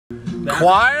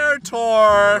Choir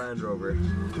tour. Land Rover.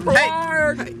 Hey.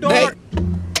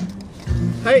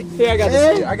 Hey, I got this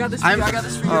for you. I got this for you. I got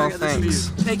this for you. Oh,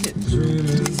 thanks. Take it.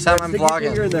 Sam, I'm Stick your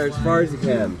finger vlogging. in there as far as you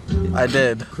can. I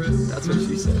did. That's what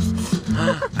she said.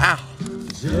 Ow.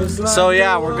 So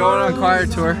yeah, we're going on choir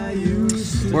tour.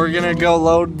 We're gonna go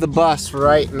load the bus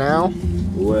right now.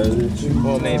 And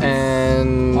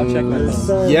I'll check my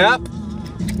phone.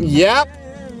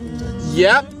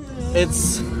 Yep.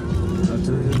 It's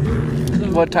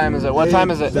what time is it? What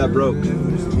time is it? That broke.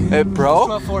 It broke?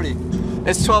 12:40.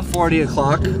 It's 12:40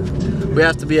 o'clock. We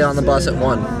have to be on the bus at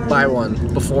 1, by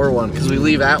 1, before 1, because we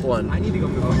leave at 1. I need to go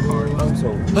move my car. I was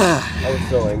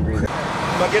so angry. I'm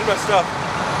not getting my stuff.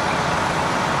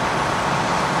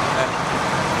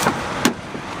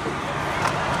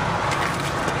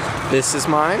 This is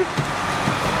mine.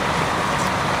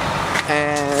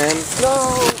 And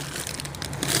go!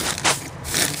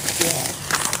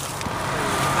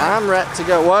 I'm ready to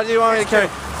go. What do you want me to carry?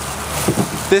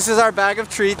 This is our bag of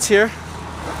treats here.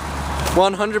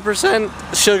 100%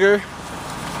 sugar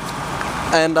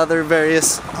and other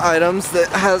various items that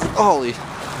has holy.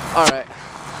 Alright.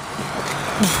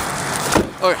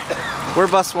 Okay. We're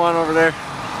bus 1 over there.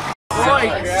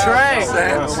 Trey! Is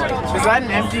that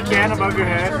an empty can above your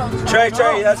head? Trey,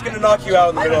 that's gonna knock you out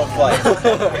in the middle of flight.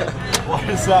 Why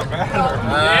does that matter?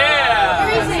 Yeah!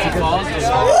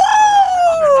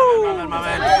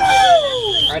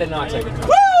 I did not take it.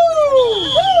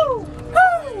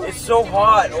 It's so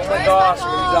hot. Oh my gosh, I'm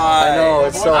gonna die. I know,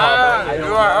 it's so hot.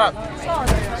 You are up.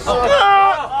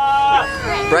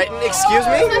 Brighton, excuse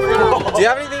me? Do you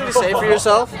have anything to say for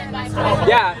yourself?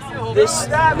 Yeah,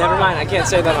 never mind, I can't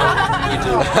say that on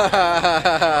YouTube.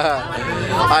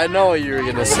 I know what you were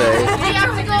gonna say. We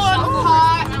have to go on the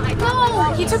car.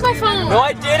 No, he took my phone. No,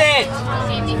 I didn't!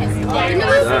 And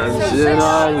then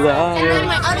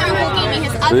my other uncle gave me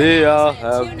his other. We all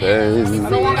have pain. And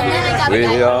then I got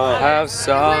We all have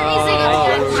sorrow.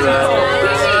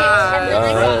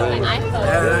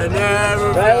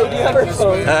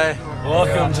 Hey.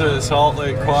 Welcome to Salt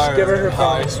Lake Choir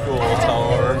High School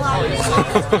Tower.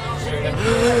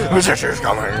 Who's this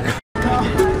coming?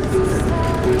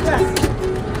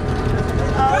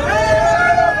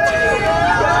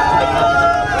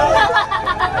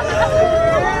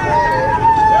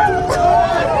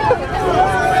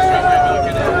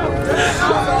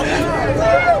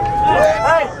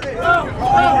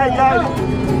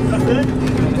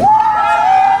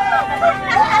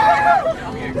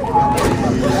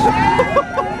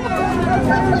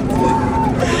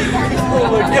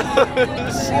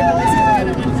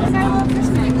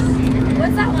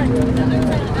 What's that one?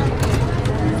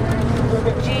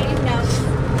 G, no.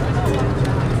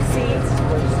 C.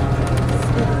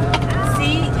 C,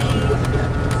 E.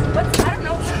 What's, I don't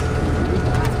know. It's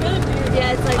really weird.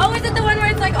 Yeah, it's like. Oh, is it the one where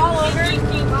it's like all over?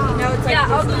 No, it's like. Yeah,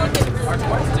 I'll go look at it.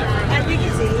 I think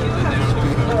it's E.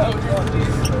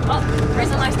 Oh, where's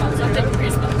the next one? Something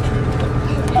where's the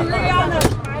Rihanna.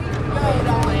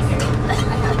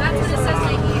 That's what it says to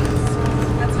eat.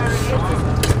 That's alright.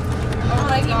 Oh,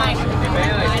 like you might.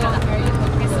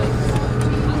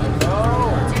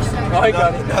 Oh, I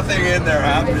got nothing in there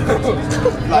happened.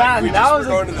 Man, we that just were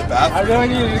going to the bathroom. I really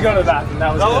needed to go to the bathroom.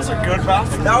 That was a good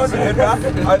bathroom. That was a good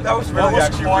bathroom. That was really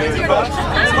actually really fun.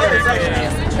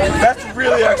 That's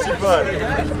really actually fun.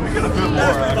 We could have put more,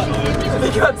 actually.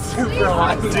 It got super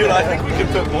hot. Dude, I think we could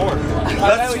put more.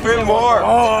 Let's spin more.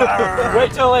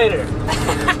 Wait till later.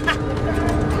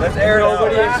 Let's air it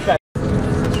Nobody out. expects.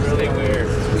 It's really weird.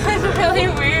 That's really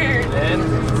weird. And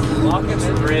Lockett's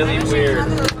really weird.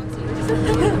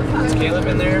 Is Caleb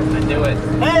in there? I knew it.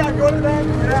 Hey, I'm going to that.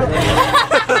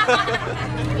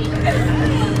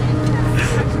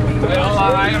 Wait, hold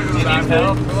on. Do you need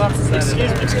help? Who wants to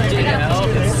excuse me, do you need help?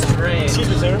 It's strange. Excuse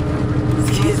me, sir.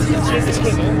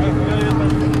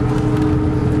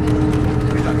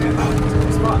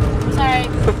 Sorry.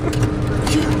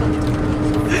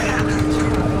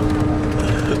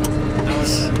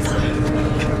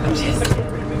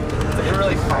 There were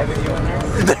like 5 of you in there.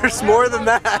 There's more than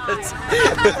that.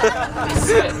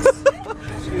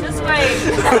 Just wait.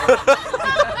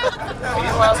 Are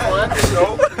you the last one?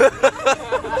 Nope.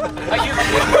 Are you the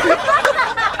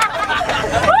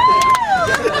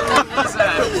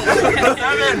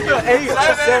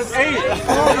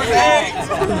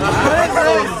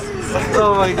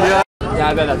Oh my god. Yeah,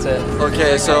 I bet that's it.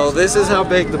 Okay, so this is how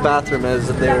big the bathroom is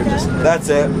that they were just. That's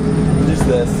it. Just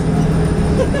this.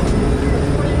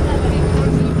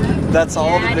 That's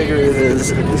all the bigger it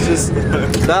is. It's just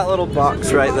that little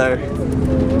box right there.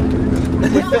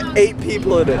 8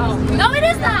 people in it. No, it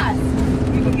is not.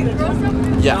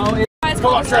 Yeah. It's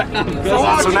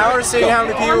So now we're seeing how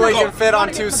many people we can fit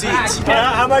on 2 seats.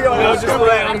 How am I going? No, just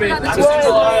way on me.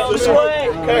 Just way.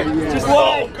 Okay. Just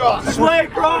way. Just way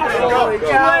across. Go. Just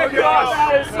way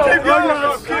across. Keep going.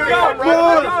 Keep going.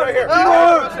 Right here.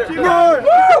 Keep going.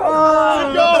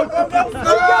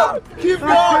 Keep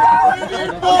going. We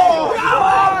need more.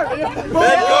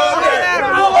 Ben, go there.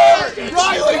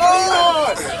 Riley, come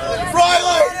on.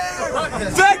 Riley.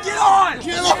 Ben, get on.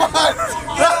 Get on.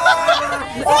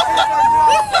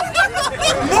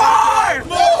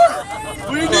 More.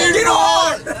 We need get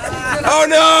on. Oh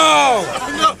no.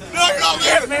 No, you're not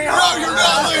leaving. No, you're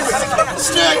not leaving.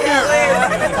 Stay here.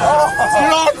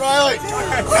 Get on, Riley.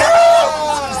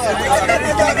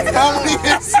 How many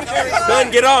hits? Ben,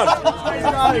 get on.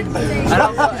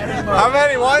 How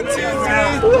many? 1, 2, 3,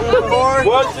 4.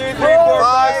 1, 2, 3, 4,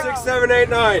 5, 6, 7, 8,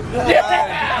 9.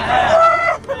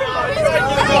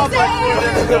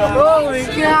 Holy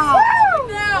cow!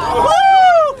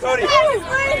 Cody.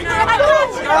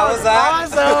 How was that?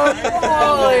 Awesome!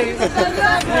 Holy!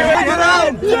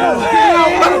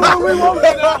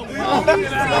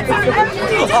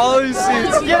 All these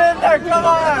seats. Get in there, come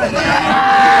on!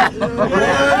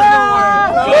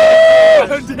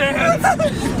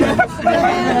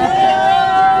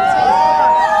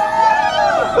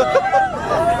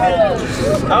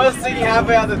 I was singing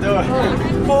halfway out the door.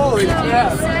 Holy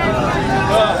crap.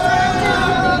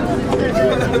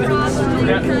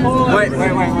 Wait.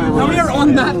 No, we are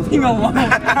on that thing alone.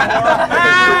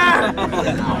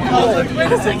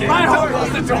 Wait a second. My heart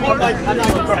was the door.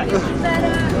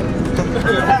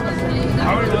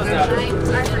 How many was that?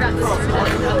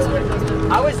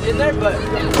 I was in there, but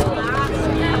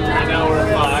and now we're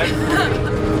at 5.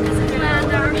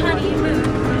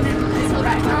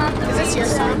 Is this your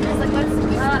song?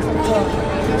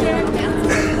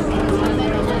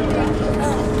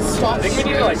 I think we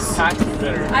need to like pack it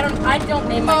better. I don't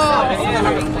name myself. We need to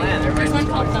have a plan. There's one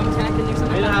called Thumbtack and there's We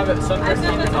need to have it some person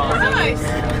in the car. Nice!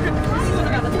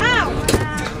 Ow!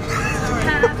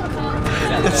 None of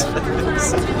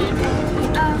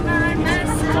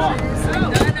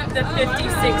the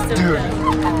 56 of them.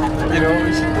 You know what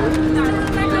we should do?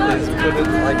 Is put it,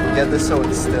 like, get this so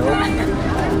it's still.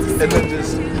 And then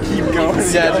just keep going.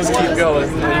 Yeah, just keep going.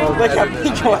 Like how we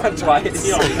go out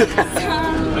twice.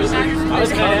 I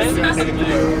was kind of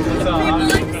People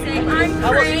like to say I'm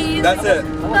crazy, That's it.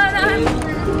 but I'm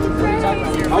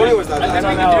crazy. How many was that? I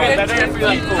don't know. That's if we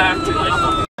like have to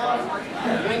like.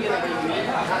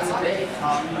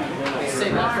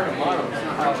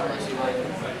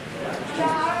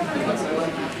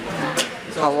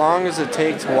 How long does it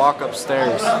take to walk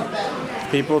upstairs?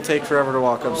 People take forever to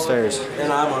walk upstairs.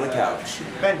 And I'm on a couch.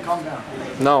 Ben, calm down.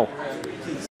 No.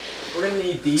 We're gonna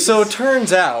need these. So it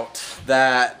turns out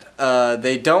that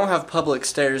they don't have public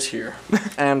stairs here.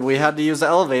 And we had to use the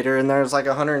elevator, and there's like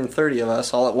 130 of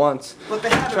us all at once But they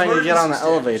have trying to get on the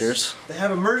emergency elevators. stairs. They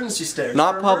have emergency stairs.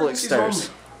 Not for public emergencies stairs.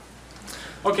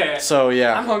 only. Okay. So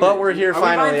yeah, I'm hungry. but we're here Are we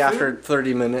finally buying after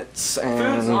 30 minutes Food's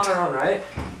and on our own, right?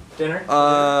 Dinner?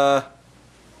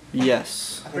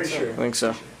 yes. Pretty sure. I think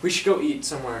so. We should go eat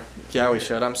somewhere. Yeah, we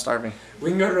should. I'm starving.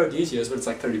 We can go to Rodizio's, but it's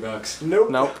like $30. Nope.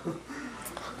 Nope.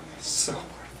 So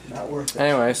Not worth it.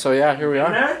 Anyway, so yeah, here we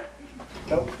are.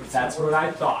 Nope. that's what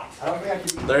I thought. I don't think I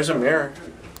can. There's a mirror.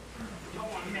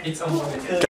 It's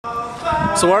unlimited.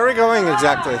 So where are we going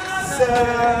exactly?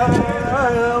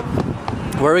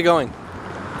 Where are we going?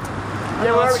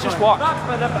 Yeah, where are we just walk?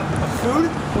 Food?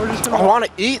 We're just gonna. I want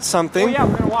to eat something. Oh yeah,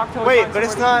 we're gonna walk till we Wait, find but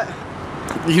it's somewhere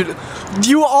not.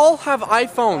 You all have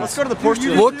iPhones. Let's go to the porch.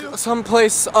 Look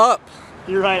someplace up.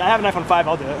 You're right. I have an iPhone 5.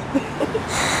 I'll do it.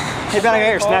 Hey Ben, I got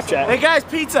your Snapchat. Hey guys,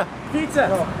 pizza! Pizza!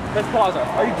 Let's pause it.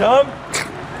 Are you dumb?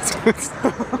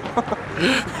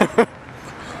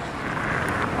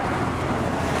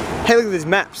 Hey, look at these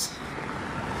maps.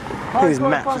 Look at these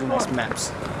maps. Look at these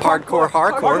maps. Hardcore.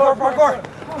 Hardcore.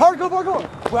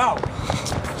 Wow.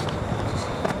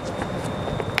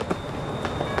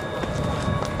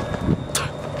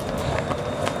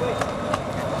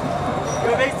 You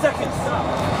have 8 seconds.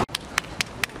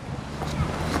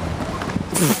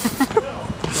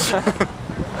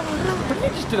 You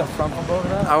just did a front bump over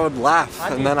that. I would laugh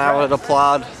and then I would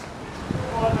applaud.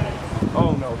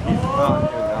 Oh no, he's not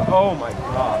doing that. Oh my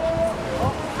god.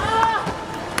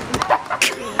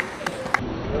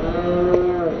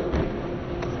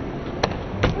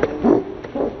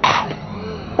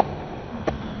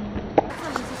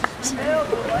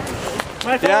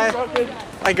 Yeah,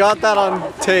 I got that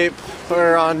on tape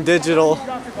or on digital.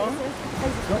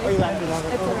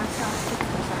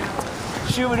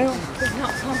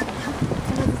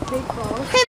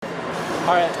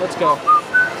 Alright, let's go.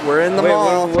 We're in the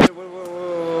mall. Wait.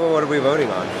 what are we voting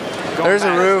on? There's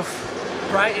a roof.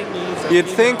 Brighton needs a You'd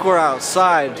think we're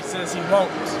outside. He says he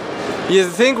won't. You'd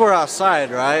think we're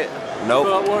outside, right? Nope.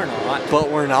 But we're not. But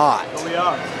we're not. We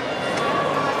are.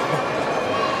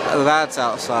 That's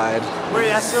outside. Wait,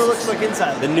 that still looks like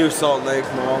inside. The new Salt Lake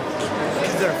Mall.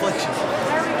 Because they're reflection.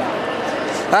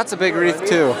 That's a big wreath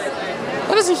too.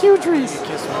 That is a huge wreath.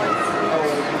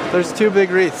 There's 2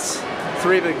 big wreaths.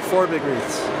 4 big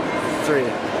wreaths. 3. 2.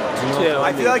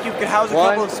 I feel like you could house a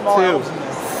couple of small 2, elves in there.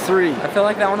 3. I feel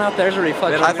like that one out there's a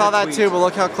reflection. I thought that too, but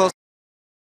look how close.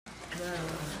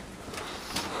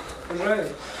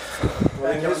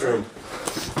 We're in his room.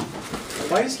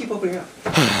 Why do you just keep opening up?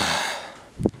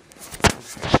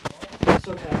 It's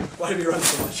okay. Why do you run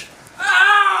so much?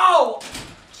 Ow!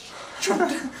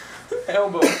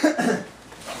 Elbow.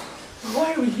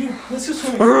 Why are we here? Let's go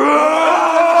swimming.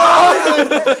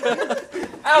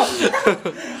 Ow!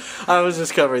 I was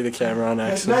just covering the camera on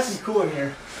It's accident. nice and cool in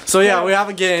here. So yeah, we have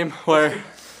a game where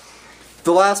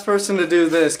the last person to do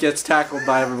this gets tackled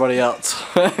by everybody else.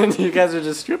 And you guys are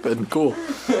just stupid. Cool.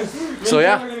 So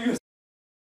yeah.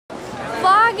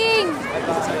 Vlogging!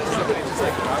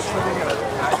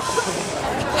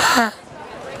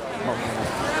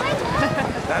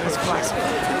 That is classic.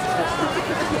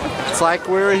 It's like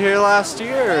we were here last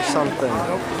year or something.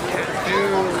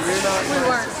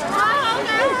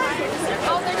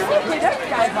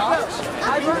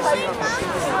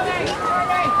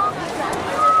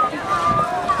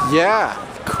 Yeah,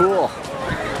 cool.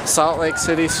 Salt Lake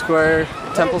City Square,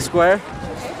 Temple Square.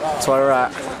 That's where we're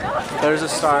at. There's a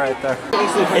star right there.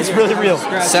 It's really real.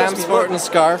 Sam's sporting a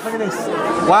scarf. Look at this.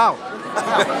 Wow.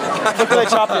 Look where they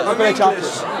chopped it. Look where they chopped it.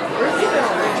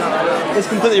 It's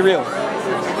completely real.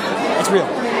 It's real.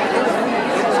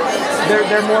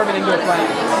 They're more of an indoor plant.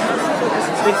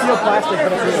 They feel plastic,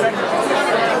 but it's real.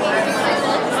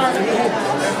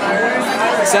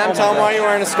 Sam, tell him why you're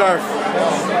wearing a scarf.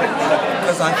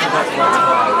 Because I forgot to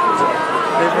tie.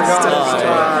 They forgot his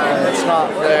tie. It's not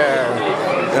there.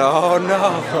 Oh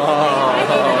no.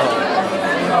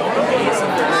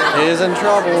 He's in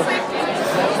trouble.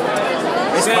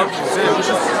 It's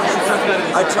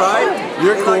I tried.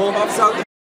 You're It, cool. Like, pops out the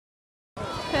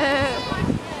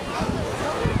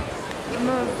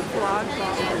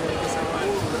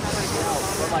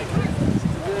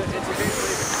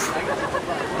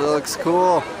It looks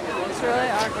cool. It's really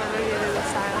awkward to do the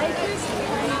silence.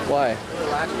 Why?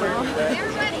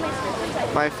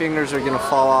 My fingers are gonna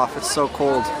fall off. It's so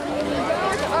cold.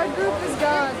 Our group is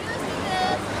gone.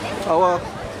 Oh well.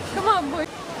 Come on, boy.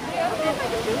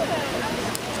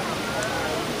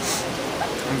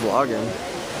 I'm vlogging.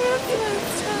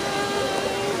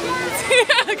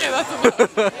 Okay, that's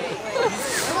enough.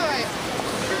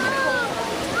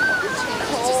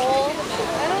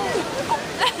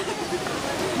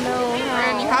 No.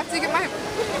 Aaron, you have to get my...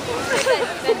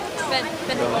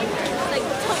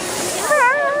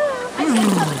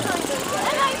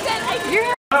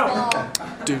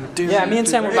 Yeah, me and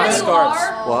Sam were buying scarves.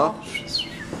 What?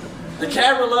 The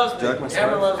camera loves me. The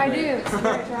camera loves me. I do.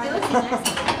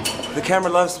 The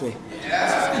camera loves me.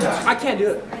 I can't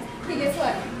do it. Hey, guess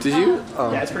what? Did you?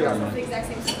 Oh. Yeah, it's pretty hard. The exact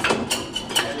same stuff.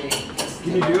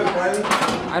 Can you do it, Riley?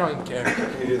 I don't even care. I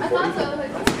thought so.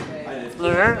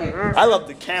 I love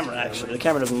the camera, actually. The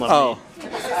camera doesn't love Oh.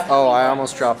 Oh, I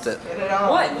almost dropped it.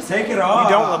 Take it me. off.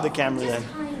 You don't love the camera then.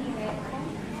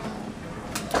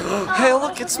 Hey,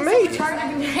 look, it's me.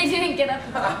 I didn't get up.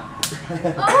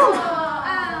 Oh,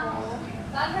 ow.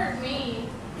 That hurt me.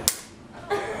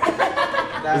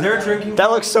 Is there a drinking?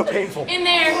 That looks so painful. In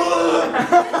there. In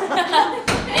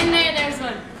there, there's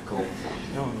one. Cool.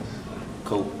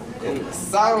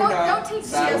 Don't take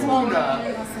serious.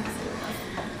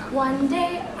 One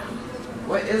day.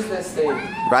 What is this thing?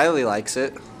 Riley likes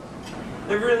it.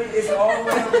 It really is all the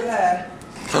way over there.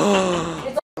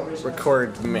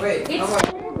 Record me. Wait, It's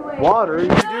What are you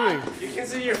doing? You can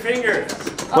see your fingers.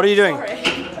 What are you doing? sorry.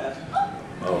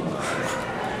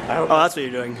 Oh, that's what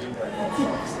you're doing.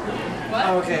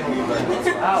 okay.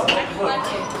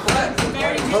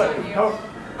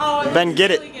 Ben,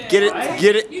 get it. Get it.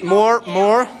 Get it. More.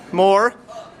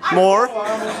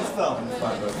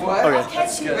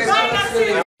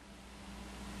 Okay.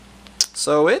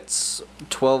 So it's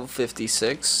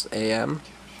 12:56 a.m.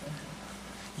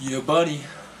 Yeah, buddy.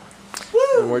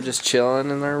 and we're just chilling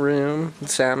in our room.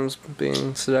 Sam's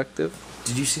being seductive.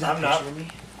 Did you see that picture of me?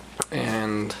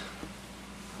 And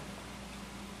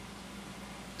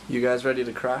you guys ready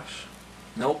to crash?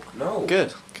 Nope. No.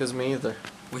 Good, cause me either.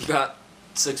 We got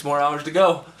 6 more hours to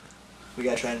go. We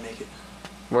gotta try and make it.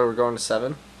 Where we're going to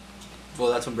 7?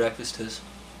 Well, that's when breakfast is.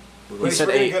 He said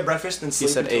 8. Good breakfast and sleep.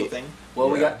 He said until 8. Thing. Well,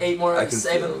 we got 8 more. I can feel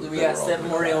 7. We that got we're all 7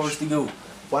 more gonna hours to go.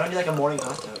 Why don't you do like a morning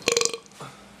hot tub?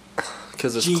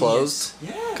 Because it's Genius. closed.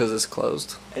 Yeah. Because it's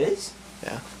closed. It is.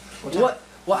 Yeah.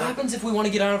 What happens if we want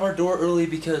to get out of our door early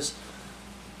because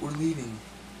we're leaving?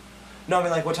 No, I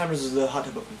mean like, what time is the hot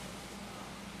tub open?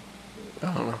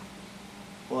 I don't know.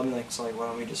 Well, I mean like, so like, why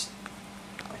don't we just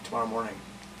like tomorrow morning?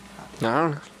 I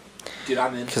don't know. Dude,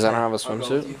 I'm in. Because I don't have a I'll go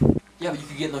swimsuit. with you. Yeah, but you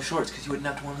could get in those shorts because you wouldn't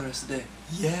have to wear them the rest of the day.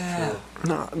 Yeah.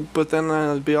 No, but then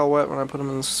I'd be all wet when I put them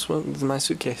in my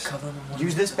suitcase. Cover them in one.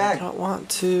 Use this I bag. don't want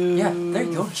to. Yeah, there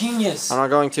you go. Genius. I'm not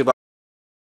going to. But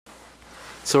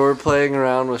so we're playing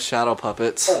around with shadow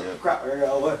puppets. Oh crap! We're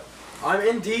gonna what? I'm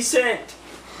indecent.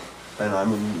 And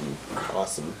I'm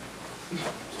awesome.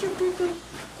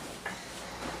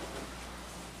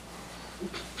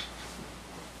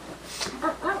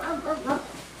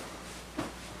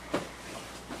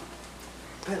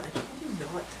 Ben, I told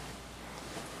you not.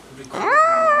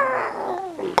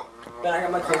 Ben, I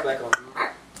got my clothes back on.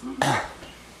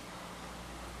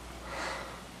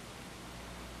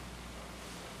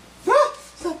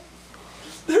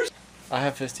 I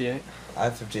have 58. I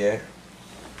have 58.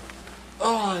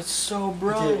 Oh, it's so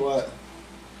bright. What?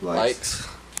 Likes.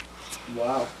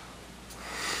 Wow.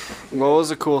 What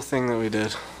was a cool thing that we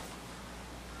did?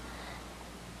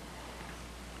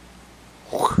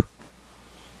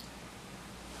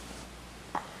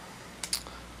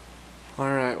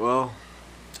 Alright, well,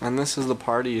 and this is the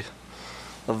party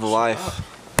of the life.